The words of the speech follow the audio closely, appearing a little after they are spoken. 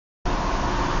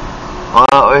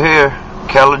Well, we're here,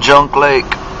 Calaveras Lake.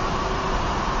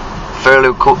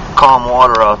 Fairly calm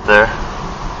water out there.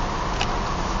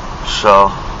 So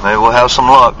maybe we'll have some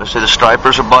luck. They say the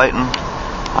stripers are biting.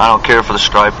 I don't care for the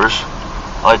stripers.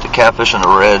 I like the catfish and the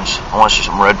reds. I want to see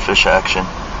some redfish action.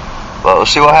 But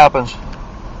let's see what happens.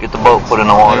 Get the boat put in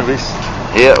the water. Movies.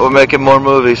 Yeah, we're making more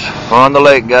movies. We're on the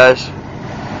lake, guys.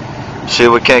 See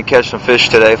if we can't catch some fish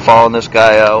today. Following this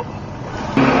guy out.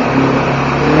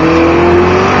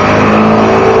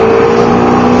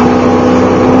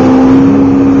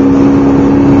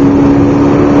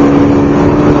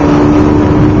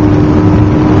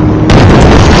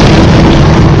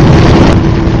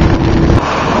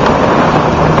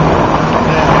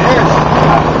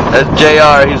 That's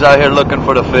JR, he's out here looking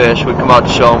for the fish. We come out to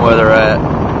show him where they're at.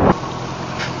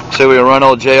 See, we can run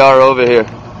old JR over here.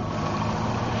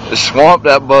 Just swamp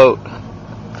that boat.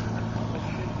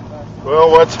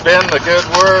 Well, what's been the good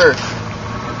word?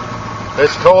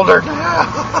 It's colder now.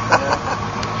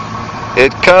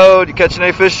 It's cold. You catching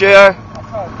any fish, JR? I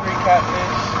caught 3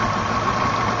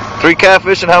 catfish. 3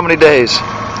 catfish in how many days? Day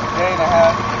and a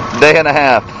half. Day and a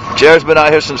half. JR's been out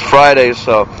here since Friday,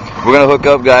 so we're gonna hook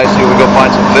up, guys, see if we go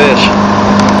find some fish.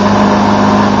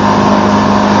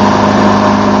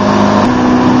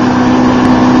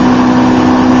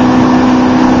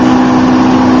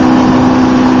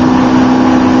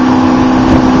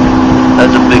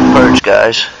 That's a big perch,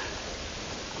 guys.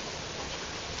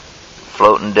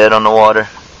 Floating dead on the water.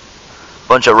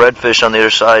 Bunch of redfish on the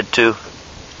other side too.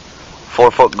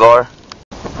 4-foot gar.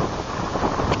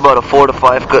 It's about a 4 to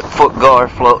 5 foot gar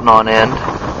floating on end.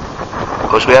 Of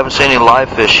course, we haven't seen any live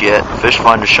fish yet. Fish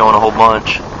finder's showing a whole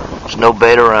bunch. There's no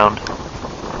bait around.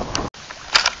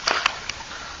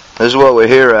 This is what we're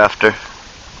here after.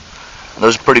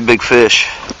 Those are pretty big fish.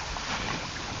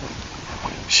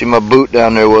 See my boot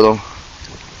down there with them.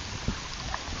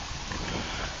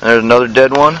 There's another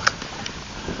dead one.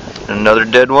 Another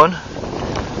dead one.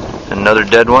 Another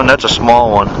dead one. That's a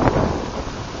small one.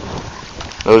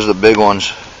 Those are the big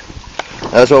ones.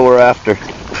 That's what we're after.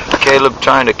 Caleb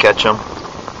trying to catch them.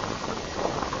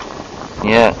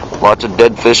 Yeah, lots of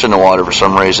dead fish in the water for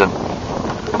some reason.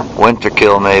 Winter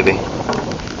kill maybe.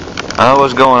 I don't know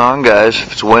what's going on, guys.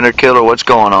 If it's winter kill or what's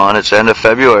going on. It's end of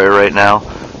February right now.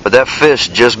 But that fish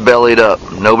just bellied up.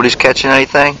 Nobody's catching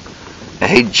anything. And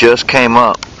he just came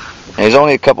up. And he's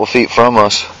only a couple feet from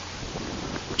us.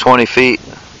 20 feet.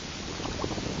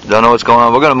 Don't know what's going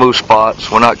on. We're going to move spots.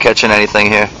 We're not catching anything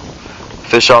here.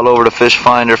 Fish all over the fish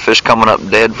finder. Fish coming up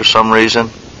dead for some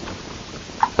reason.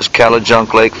 That's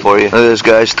Calaveras Lake for you. Look at this,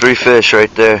 guys. 3 fish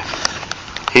right there.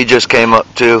 He just came up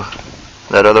too.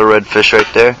 That other red fish right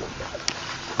there.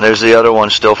 And there's the other one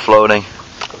still floating.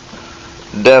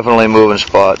 Definitely moving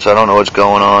spots. I don't know what's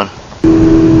going on.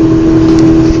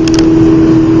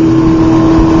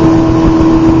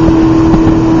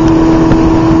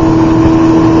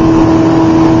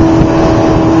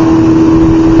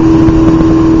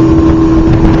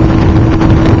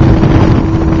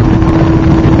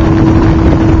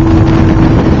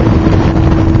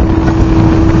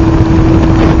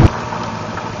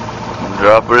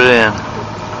 Drop it in.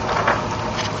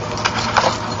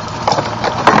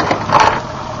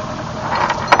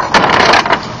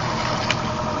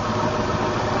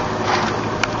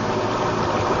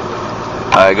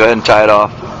 Alright, go ahead and tie it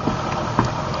off.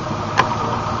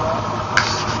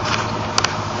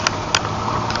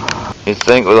 You'd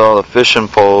think with all the fishing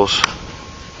poles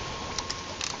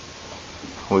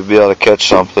we'd be able to catch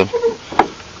something.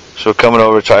 So we're coming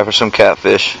over to try for some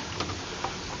catfish.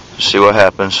 See what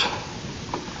happens.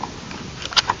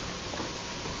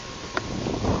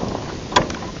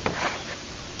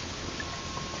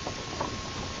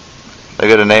 I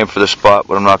got a name for the spot,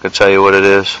 but I'm not going to tell you what it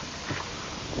is.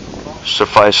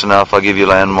 Suffice enough, I'll give you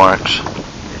landmarks.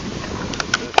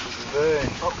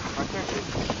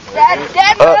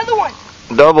 Dad, another one.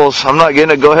 Doubles. I'm not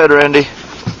getting it. Go ahead, Randy.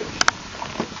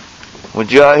 When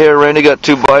you out here, Randy got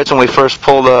 2 bites when we first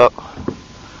pulled up.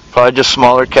 Probably just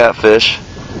smaller catfish.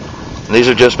 And these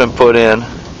have just been put in.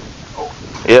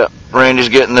 Yep, Randy's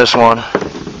getting this one.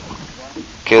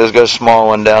 Okay, there's got a small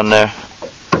one down there.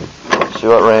 See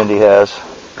what Randy has.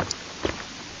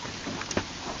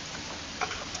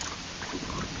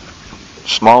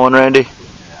 Small one, Randy?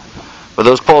 Yeah. But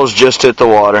those poles just hit the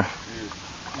water.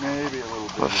 Maybe a little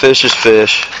bit. But fish is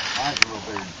fish. Mine's a little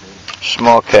bigger than fish.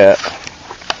 Small cat.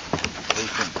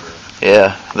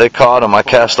 Yeah, they caught him. I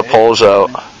cast the poles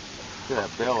out. Look at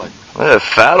that belly. Look at that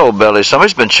fat old belly.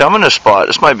 Somebody's been chumming this spot.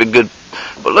 This might be good.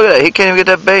 But look at that. He can't even get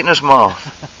that bait in his mouth.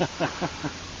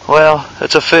 Well,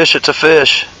 it's a fish. It's a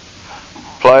fish.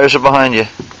 Pliers are behind you.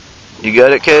 You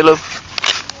got it, Caleb?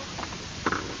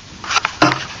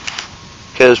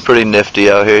 Caleb's pretty nifty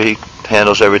out here. He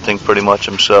handles everything pretty much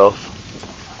himself.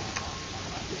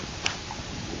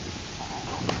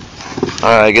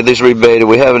 Alright, get these rebaited.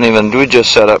 We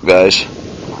just set up, guys.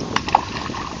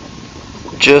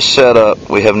 Just set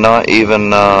up. We have not even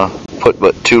put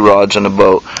but 2 rods in the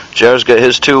boat. Jared's got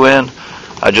his 2 in.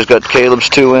 I just got Caleb's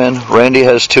 2 in. Randy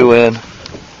has 2 in.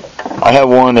 I have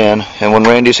 1 in. And when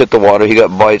Randy's hit the water, he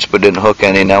got bites but didn't hook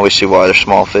any. Now we see why they're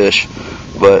small fish.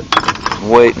 But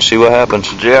wait and see what happens.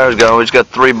 JR's going. He's got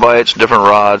 3 bites, different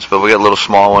rods, but we got little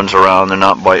small ones around. They're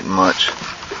not biting much.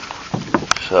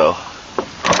 So.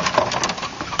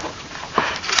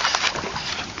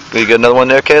 You got another one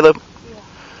there, Caleb? Yeah.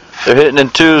 They're hitting in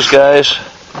 2s, guys.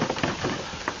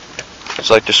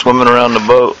 It's like they're swimming around the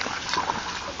boat.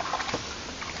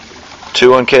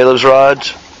 2 on Caleb's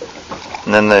rods.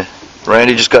 And then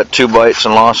Randy just got 2 bites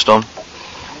and lost them.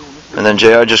 And then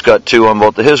JR just got 2 on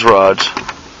both of his rods.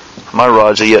 My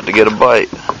rods are yet to get a bite.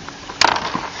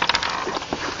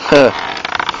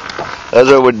 That's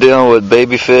what we're dealing with,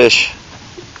 baby fish.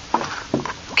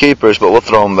 Keepers, but we'll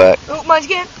throw them back. Oh, mine's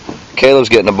getting. Caleb's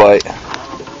getting a bite. Boy,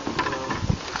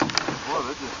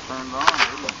 they just turned on,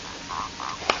 didn't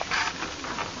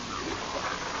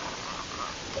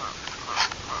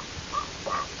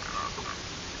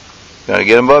they? Gotta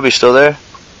get him, Bub. He's still there?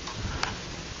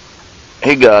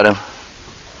 He got him.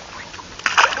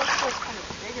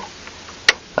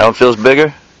 That one feels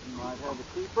bigger? Might have a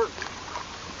keeper.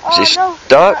 Is he No,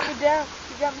 stuck? He got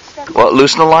me stuck. Well,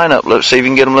 loosen the line up. Let's see if you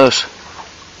can get him loose.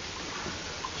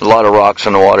 There's a lot of rocks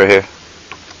in the water here.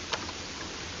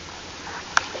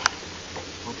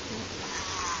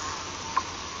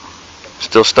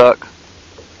 Still stuck?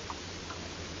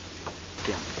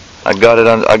 I got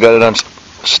it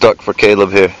unstuck for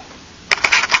Caleb here.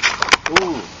 Ooh,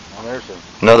 well, there's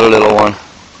Another little one. a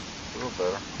little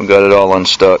better. We got it all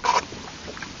unstuck.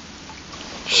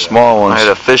 Small ones. I had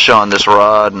a fish on this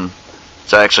rod and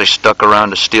it's actually stuck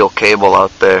around a steel cable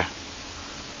out there.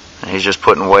 And he's just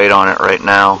putting weight on it right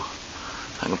now.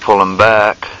 I can pull him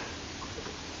back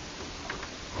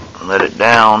and let it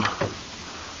down.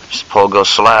 Just pull, go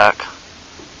slack.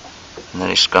 And then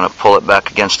he's going to pull it back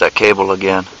against that cable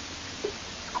again.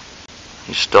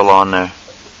 He's still on there.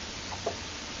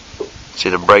 It's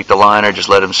either break the line or just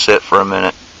let him sit for a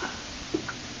minute.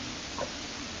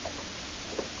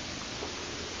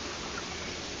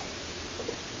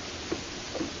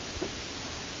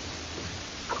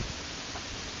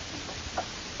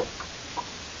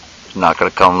 He's not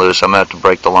going to come loose. I'm going to have to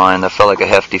break the line. That felt like a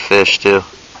hefty fish too.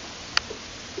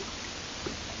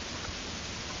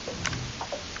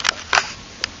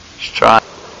 Just trying.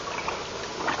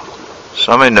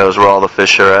 Somebody knows where all the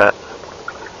fish are at.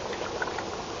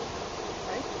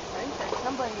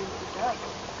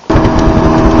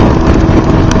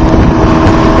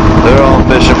 They're all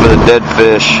fishing for the dead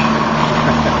fish.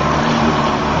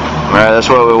 Alright, that's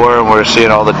where we were, and we're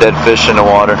seeing all the dead fish in the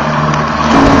water.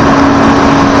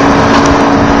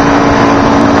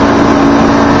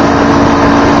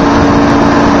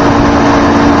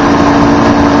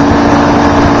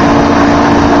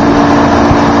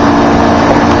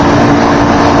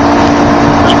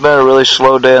 It's been a really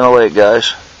slow day in the lake,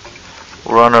 guys.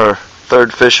 We're on our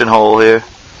 3rd fishing hole here.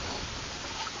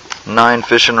 9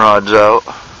 fishing rods out.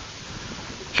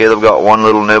 Caleb got 1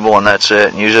 little nibble and that's it.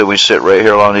 And usually we sit right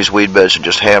here along these weed beds and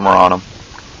just hammer on them.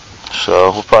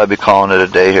 So we'll probably be calling it a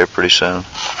day here pretty soon.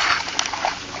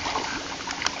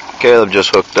 Caleb just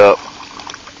hooked up.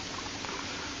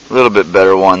 A little bit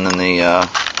better one than the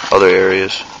other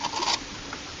areas.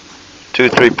 2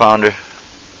 3-pounder.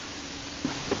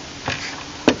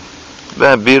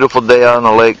 Been a beautiful day out on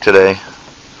the lake today.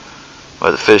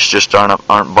 But the fish just aren't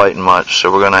biting much,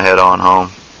 so we're going to head on home.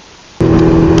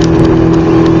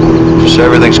 So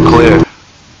everything's clear.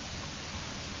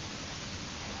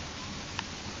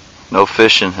 No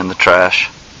fishing in the trash.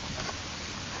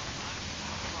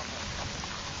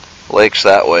 Lake's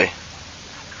that way.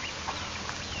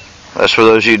 That's for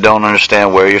those of you who don't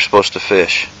understand where you're supposed to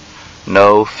fish.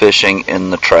 No fishing in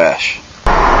the trash.